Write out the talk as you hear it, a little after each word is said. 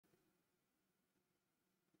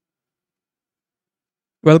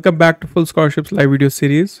Welcome back to Full Scholarships live video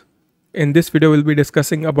series. In this video, we'll be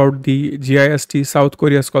discussing about the GIST South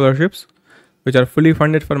Korea scholarships, which are fully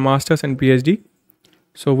funded for Masters and PhD.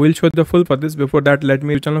 So we'll show the full for this. Before that, let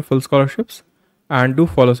me channel Full Scholarships and do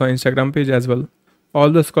follow us on Instagram page as well.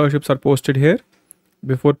 All the scholarships are posted here.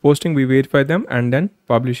 Before posting, we verify them and then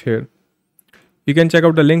publish here. You can check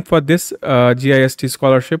out the link for this GIST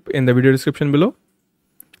scholarship in the video description below.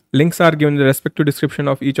 Links are given in the respective description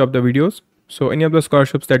of each of the videos. So any of the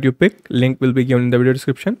scholarships that you pick, link will be given in the video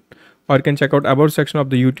description, or you can check out about section of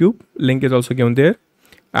the YouTube. Link is also given there,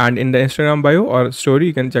 and in the Instagram bio or story,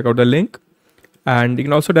 you can check out the link. And you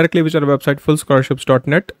can also directly visit our website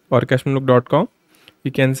fullscholarships.net or cashmanlook.com.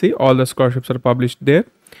 You can see all the scholarships are published there.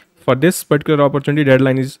 For this particular opportunity,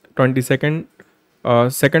 deadline is 2nd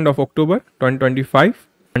of October 2025,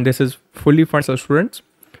 and this is fully funded for students.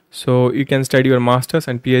 So you can study your masters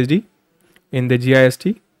and PhD in the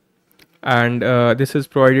GIST, and this is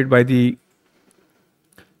provided by the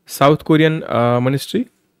South Korean ministry.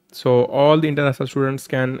 So all the international students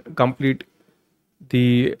can complete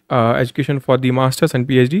the education for the masters and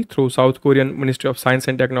PhD through South Korean Ministry of Science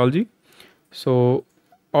and Technology. So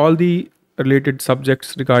all the related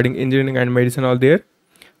subjects regarding engineering and medicine are there.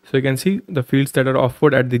 So you can see the fields that are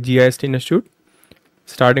offered at the GIST Institute,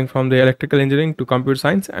 starting from the electrical engineering to computer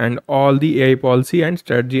science and all the AI policy and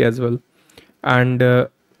strategy as well. And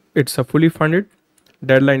it's a fully funded.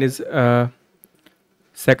 Deadline is 2nd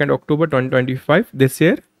October 2025 this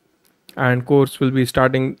year, and course will be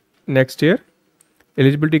starting next year.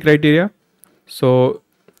 Eligibility criteria. So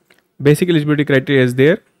basic eligibility criteria is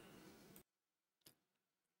there,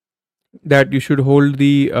 that you should hold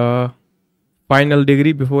the final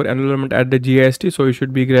degree before enrollment at the GIST. So you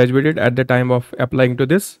should be graduated at the time of applying to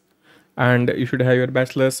this, and you should have your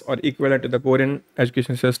bachelor's or equivalent to the Korean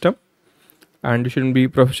education system, and you shouldn't be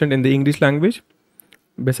proficient in the English language.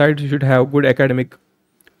 Besides, you should have good academic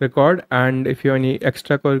record, and if you have any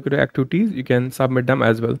extracurricular activities, you can submit them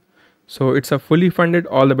as well. So it's a fully funded.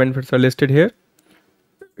 All the benefits are listed here.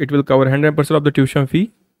 It will cover 100% of the tuition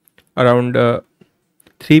fee, around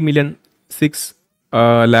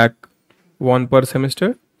 3,006,000 lakh won per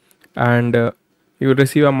semester, and you will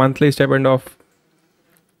receive a monthly stipend of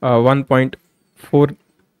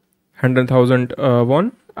 1,400,000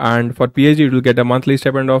 won, and for PhD you will get a monthly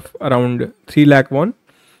stipend of around 3 lakh won,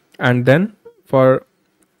 and then for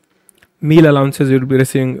meal allowances you will be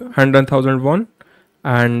receiving 100,000 won,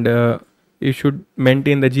 and you should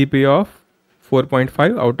maintain the GPA of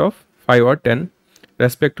 4.5 out of 5 or 10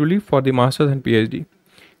 respectively for the masters and PhD.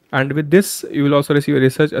 And with this, you will also receive a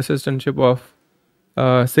research assistantship of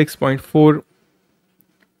 6.4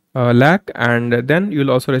 lakh, and then you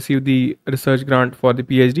will also receive the research grant for the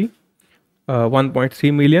PhD,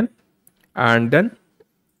 1.3 million, and then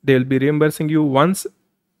they will be reimbursing you once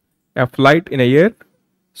a flight in a year,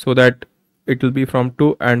 so that it will be from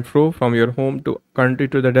to and fro from your home to country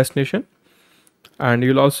to the destination. And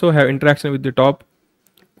you will also have interaction with the top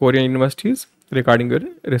Korean universities regarding your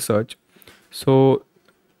research. So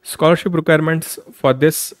scholarship requirements for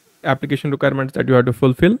this application requirements that you have to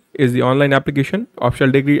fulfill is the online application, official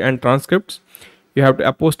degree and transcripts. You have to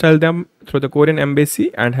apostille them through the Korean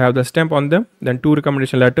embassy and have the stamp on them, then 2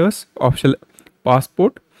 recommendation letters, official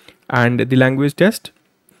passport, and the language test.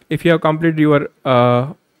 If you have completed your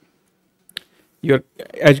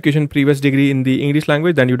education previous degree in the English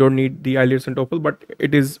language, then you don't need the IELTS and TOEFL, but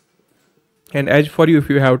it is an edge for you if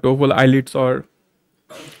you have TOEFL, IELTS or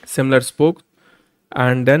similar spoke.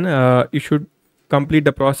 And then you should complete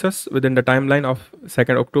the process within the timeline of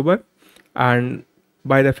 2nd October, and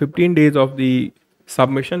by the 15 days of the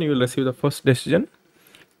submission you will receive the first decision,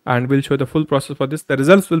 and we'll show the full process for this. The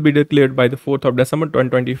results will be declared by the 4th of December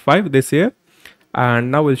 2025 this year.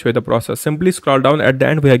 And now we'll show you the process. Simply scroll down. At the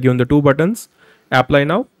end we have given the 2 buttons, apply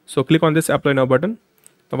now. So click on this apply now button.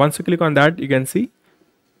 Now once you click on that, you can see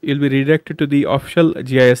you'll be redirected to the official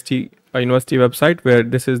GIST university website, where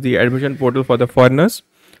this is the admission portal for the foreigners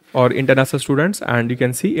or international students, and you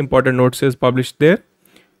can see important notes is published there.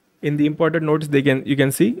 In the important notes, you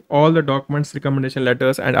can see all the documents, recommendation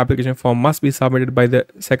letters and application form must be submitted by the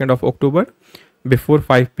 2nd of October before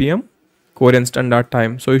 5 p.m. Korean standard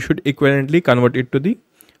time. So you should equivalently convert it to the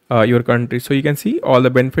your country. So you can see all the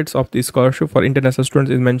benefits of the scholarship for international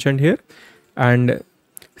students is mentioned here, and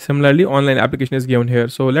similarly online application is given here.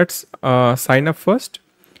 So let's sign up first,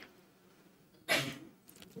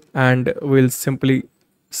 and we'll simply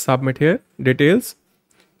submit here details.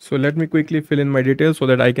 So let me quickly fill in my details so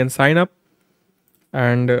that I can sign up,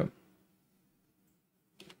 and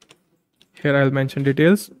here I'll mention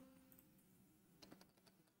details.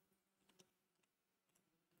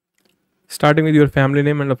 starting with your family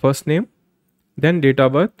name and the first name, then date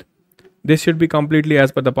of birth. This should be completely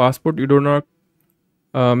as per the passport. You do not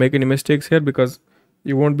make any mistakes here, because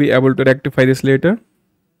you won't be able to rectify this later.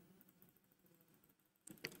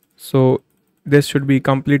 So this should be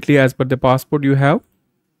completely as per the passport you have.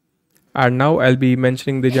 And now I'll be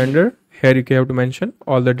mentioning the gender. Here you have to mention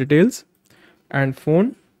all the details, and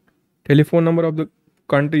phone, telephone number of the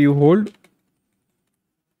country you hold,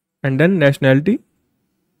 and then nationality.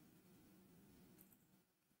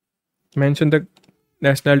 Mention the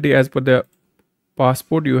nationality as per the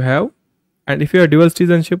passport you have. And if you are dual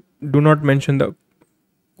citizenship, do not mention the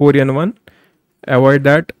Korean one, avoid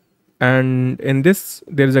that. And in this,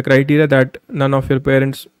 there is a criteria that none of your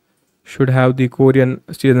parents should have the Korean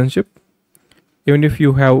citizenship. Even if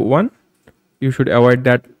you have one, you should avoid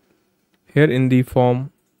that here in the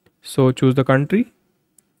form. So choose the country,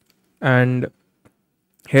 and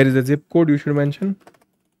here is the zip code you should mention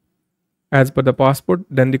as per the passport,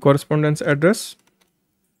 then the correspondence address,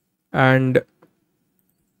 and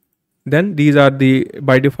then these are the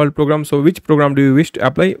by default programs. So which program do you wish to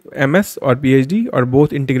apply, MS or PhD or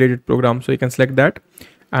both integrated programs? So you can select that,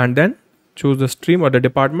 and then choose the stream or the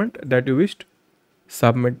department that you wish to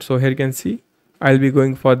submit. So here you can see I'll be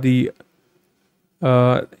going for the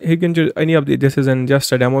here you can choose any of the, this is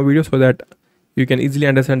just a demo video so that you can easily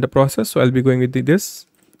understand the process. So I'll be going with this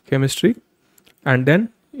chemistry, and then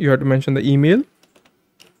you have to mention the email.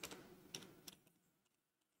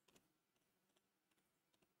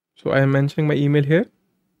 So I am mentioning my email here.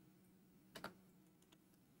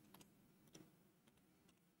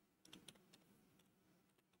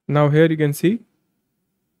 Now here you can see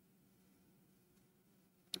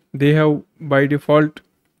they have by default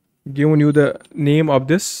given you the name of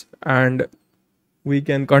this, and we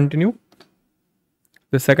can continue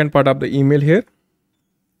the second part of the email here.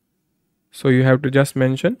 So you have to just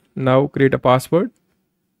mention, now create a password.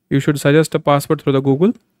 You should suggest a password through the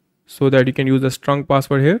Google so that you can use a strong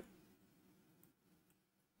password here.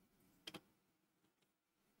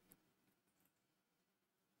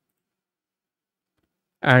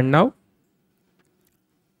 And now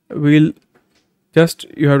you have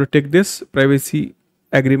to take this privacy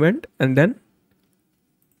agreement, and then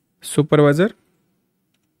supervisor,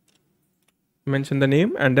 mention the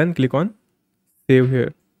name, and then click on save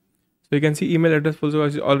here. So you can see email address also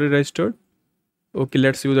is already registered. Okay,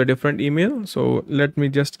 let's use a different email. So let me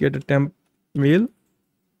just get a temp mail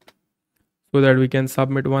so that we can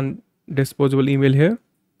submit one disposable email here.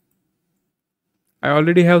 I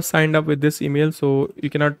already have signed up with this email, so you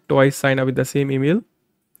cannot twice sign up with the same email.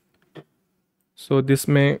 So this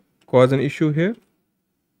may cause an issue here.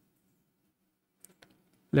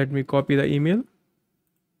 Let me copy the email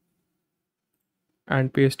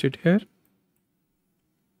and paste it here.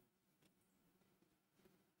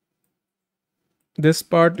 This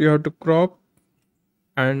part you have to crop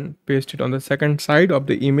and paste it on the second side of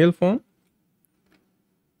the email form.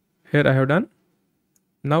 Here I have done.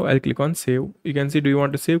 Now I'll click on save. You can see, do you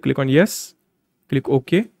want to save? Click on yes, click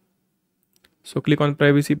OK. So click on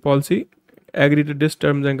privacy policy, agree to this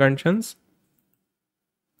terms and conditions.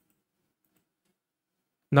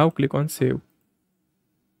 Now click on save.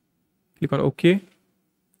 Click on OK.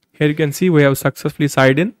 Here you can see we have successfully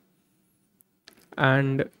signed in,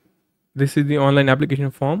 and this is the online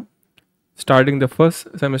application form starting the first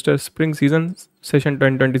semester spring season session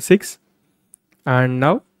 2026. And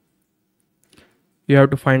now you have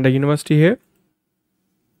to find a university here.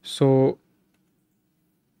 So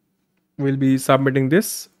we'll be submitting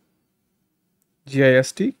this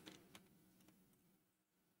GIST.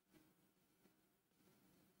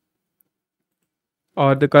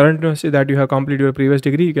 Or the current university that you have completed your previous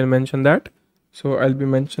degree, you can mention that. So I'll be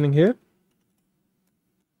mentioning here.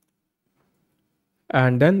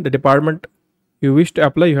 And then the department you wish to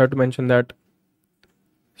apply, you have to mention that.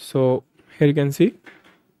 So here you can see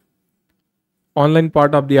online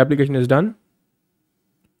part of the application is done.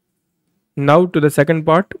 Now to the second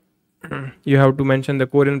part, you have to mention the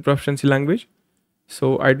Korean proficiency language.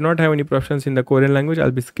 So I do not have any proficiency in the Korean language.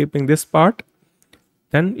 I'll be skipping this part.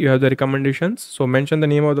 Then you have the recommendations. So mention the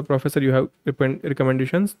name of the professor you have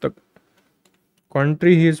recommendations, the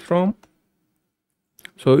country he is from.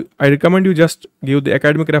 So I recommend you just give the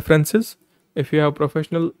academic references. If you have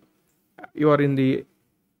professional, you are in the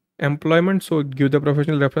employment, so give the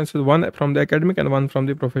professional references, one from the academic and one from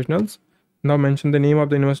the professionals. Now mention the name of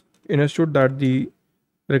the institute that the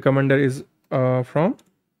recommender is from,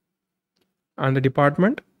 and the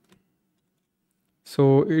department.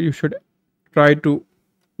 So you should try to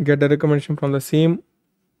get the recommendation from the same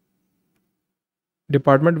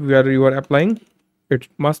department where you are applying. It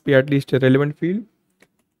must be at least a relevant field.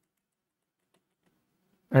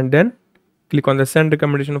 and then click on the send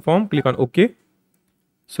recommendation form, click on OK.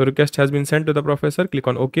 So request has been sent to the professor, click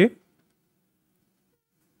on OK.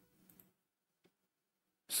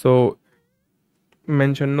 So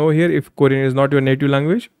mention no here if Korean is not your native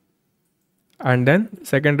language, and then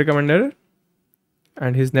second recommender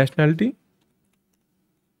and his nationality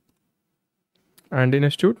and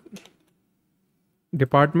institute,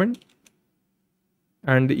 department,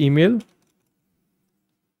 and the email.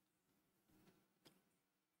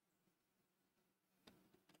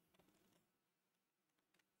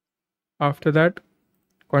 After that,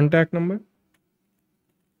 contact number,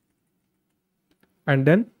 and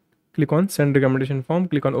then click on send recommendation form,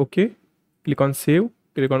 click on OK, click on save,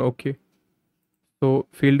 click on OK. So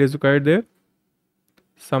field is required there,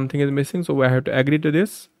 something is missing, so I have to agree to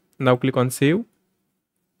this. Now click on save.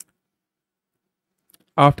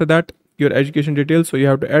 After that, your education details, so you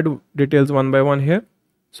have to add details one by one here.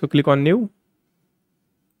 So click on new.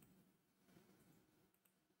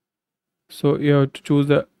 So you have to choose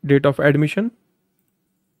the date of admission.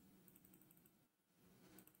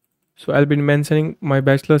 So I'll be mentioning my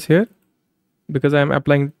bachelor's here because I am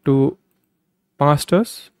applying to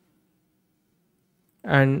master's,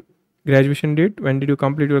 and graduation date, when did you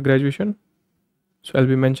complete your graduation? So I'll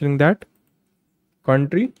be mentioning that.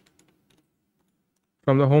 Country,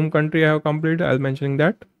 from the home country I have completed, I'll mentioning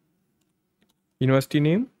that. University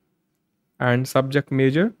name and subject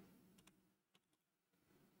major,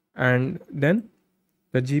 and then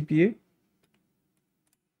the GPA.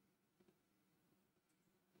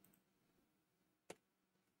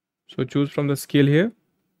 So choose from the scale here.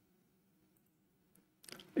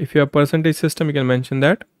 If you have percentage system, you can mention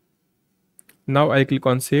that. Now I click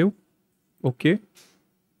on save. OK.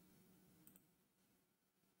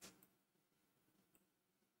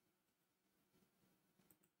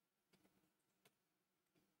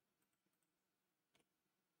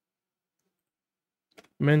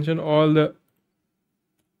 Mention all the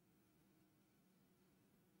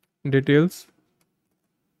details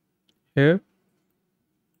here.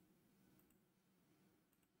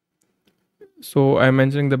 So I'm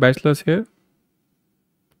mentioning the bachelor's here.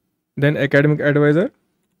 Then academic advisor,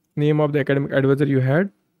 name of the academic advisor you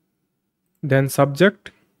had. Then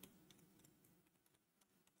subject.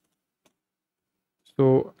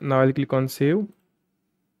 So now I'll click on save.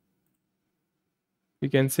 You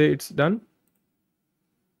can say it's done.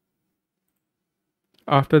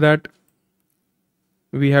 After that,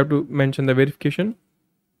 we have to mention the verification.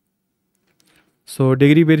 So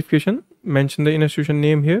degree verification, mention the institution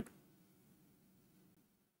name here.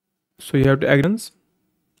 So you have to agree.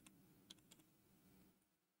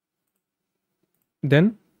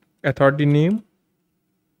 Then authority name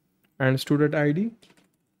and student ID.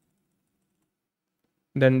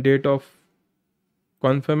 Then date of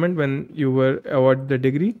conferment when you were awarded the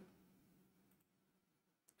degree.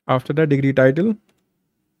 After that, degree title,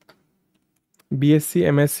 BSc,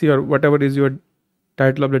 MSc, or whatever is your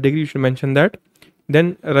title of the degree, you should mention that.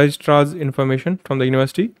 Then registrar's information from the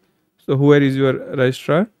university. So whoever is your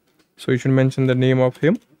registrar, so you should mention the name of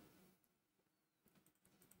him.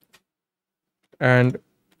 And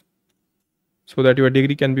so that your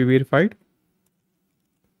degree can be verified.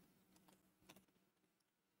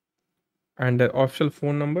 And the official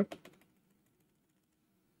phone number.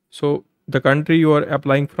 So the country you are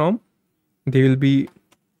applying from, they will be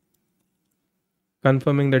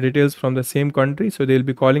confirming the details from the same country. So they will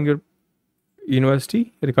be calling your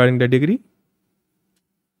university regarding the degree.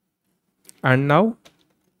 And now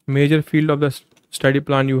major field of the study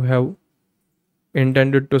plan you have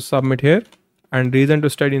intended to submit here, and reason to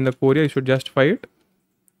study in the Korea, you should justify it.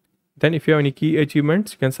 Then if you have any key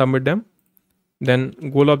achievements, you can submit them. Then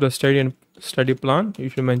goal of the study and study plan, you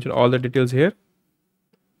should mention all the details here.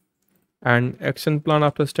 And action plan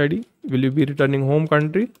after study, will you be returning home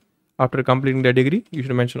country after completing the degree? You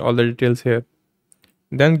should mention all the details here.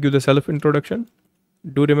 Then give the self introduction.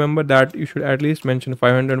 Do remember that you should at least mention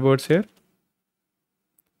 500 words here.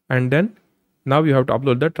 And then now you have to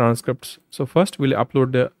upload the transcripts. So first we'll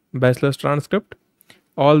upload the bachelor's transcript.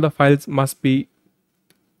 All the files must be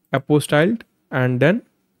apostilled, and then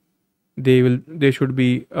they should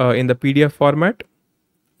be in the PDF format,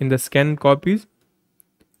 in the scanned copies,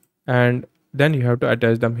 and then you have to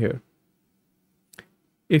attach them here.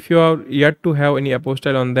 If you are yet to have any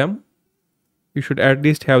apostille on them, you should at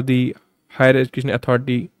least have the higher education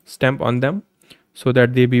authority stamp on them, so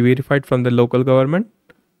that they be verified from the local government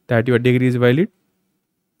that your degree is valid.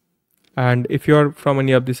 And if you are from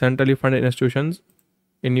any of the centrally funded institutions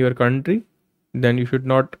in your country, then you should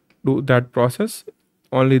not do that process.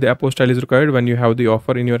 Only the apostille is required when you have the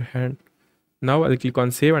offer in your hand. Now I'll click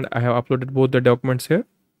on save, and I have uploaded both the documents here.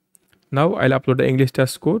 Now I'll upload the English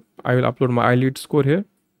test score. I will upload my IELTS score here.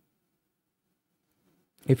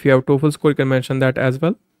 If you have TOEFL score, you can mention that as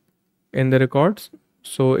well in the records.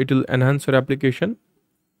 So it will enhance your application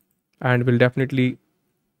and will definitely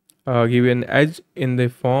give you an edge in the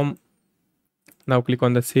form. Now click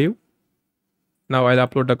on the save. Now I'll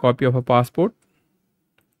upload a copy of a passport.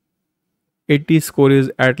 80 score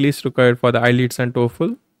is at least required for the IELTS and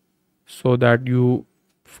TOEFL so that you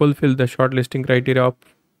fulfill the shortlisting criteria of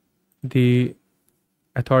the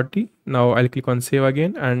authority. Now I'll click on save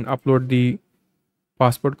again and upload the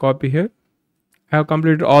passport copy here. I have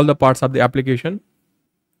completed all the parts of the application.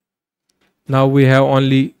 Now we have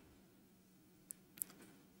only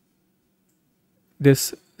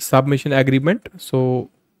this submission agreement. So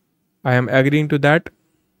I am agreeing to that.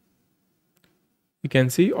 You can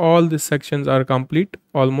see all the sections are complete,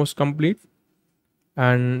 almost complete.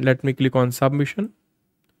 And let me click on submission.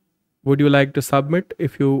 Would you like to submit?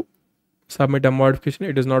 If you submit a modification,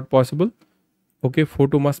 it is not possible. Okay,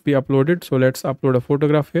 photo must be uploaded. So let's upload a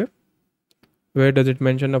photograph here. Where does it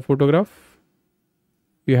mention a photograph?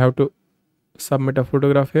 You have to submit a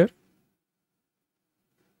photograph here.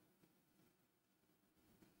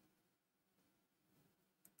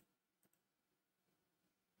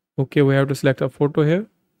 Okay, we have to select a photo here.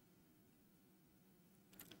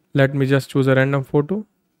 Let me just choose a random photo.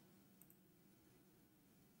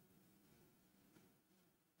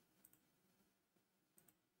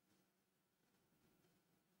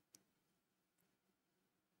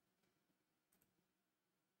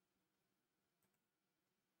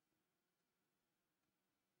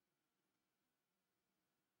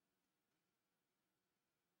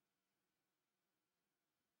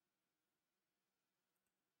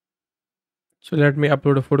 So let me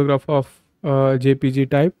upload a photograph of JPG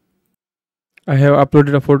type. I have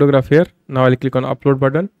uploaded a photograph here. Now I'll click on upload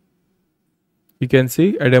button. You can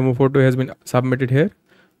see a demo photo has been submitted here.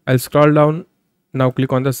 I'll scroll down. Now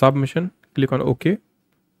click on the submission. Click on OK.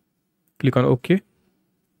 Click on OK.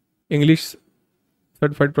 English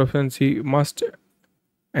certified proficiency must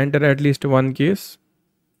enter at least one case.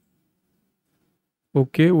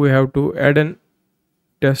 Okay, we have to add an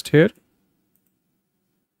test here.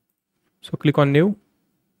 So click on new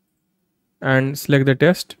and select the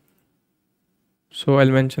test. So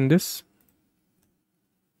I'll mention this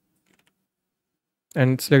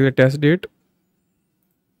and select the test date.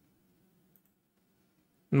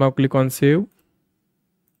 Now click on save.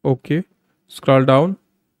 Okay. Scroll down.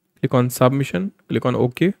 Click on submission. Click on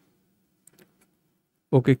OK.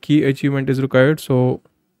 Okay, key achievement is required. So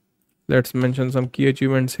let's mention some key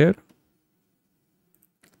achievements here.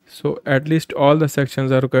 So at least all the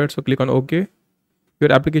sections are required. So click on OK.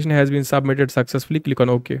 Your application has been submitted successfully. Click on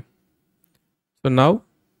OK. So now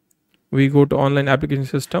we go to online application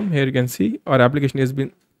system. Here you can see our application has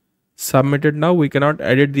been submitted. Now we cannot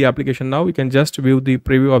edit the application. Now we can just view the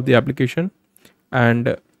preview of the application.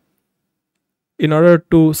 And in order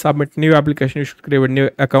to submit new application, you should create a new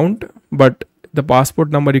account. But the passport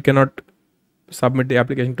number, you cannot submit the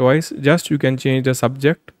application twice. Just you can change the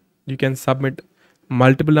subject. You can submit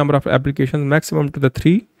multiple number of applications, maximum to the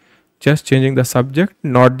 3, just changing the subject,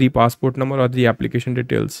 not the passport number or the application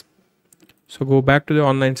details. So go back to the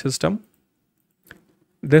online system.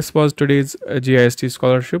 This was today's GIST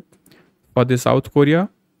scholarship for the South Korea.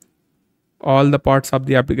 All the parts of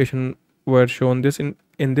the application were shown this in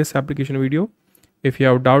this application video. If you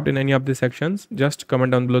have doubt in any of the sections, just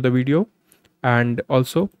comment down below the video. And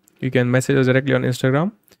also you can message us directly on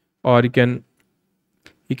Instagram, or you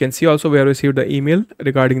can see also we have received the email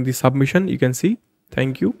regarding the submission. You can see,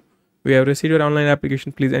 thank you. We have received your online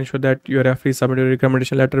application. Please ensure that your referee submitted a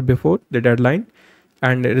recommendation letter before the deadline,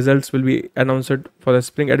 and the results will be announced for the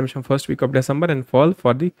spring admission first week of December and fall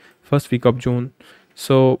for the first week of June.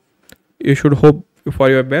 So you should hope for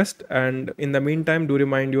your best, and in the meantime do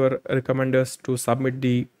remind your recommenders to submit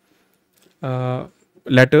the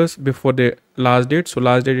letters before the last date. So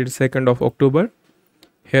last date is 2nd of October.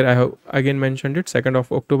 Here I have again mentioned it, 2nd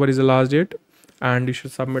of October is the last date, and you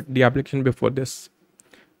should submit the application before this.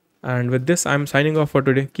 And with this, I'm signing off for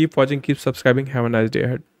today. Keep watching, keep subscribing. Have a nice day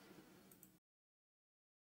ahead.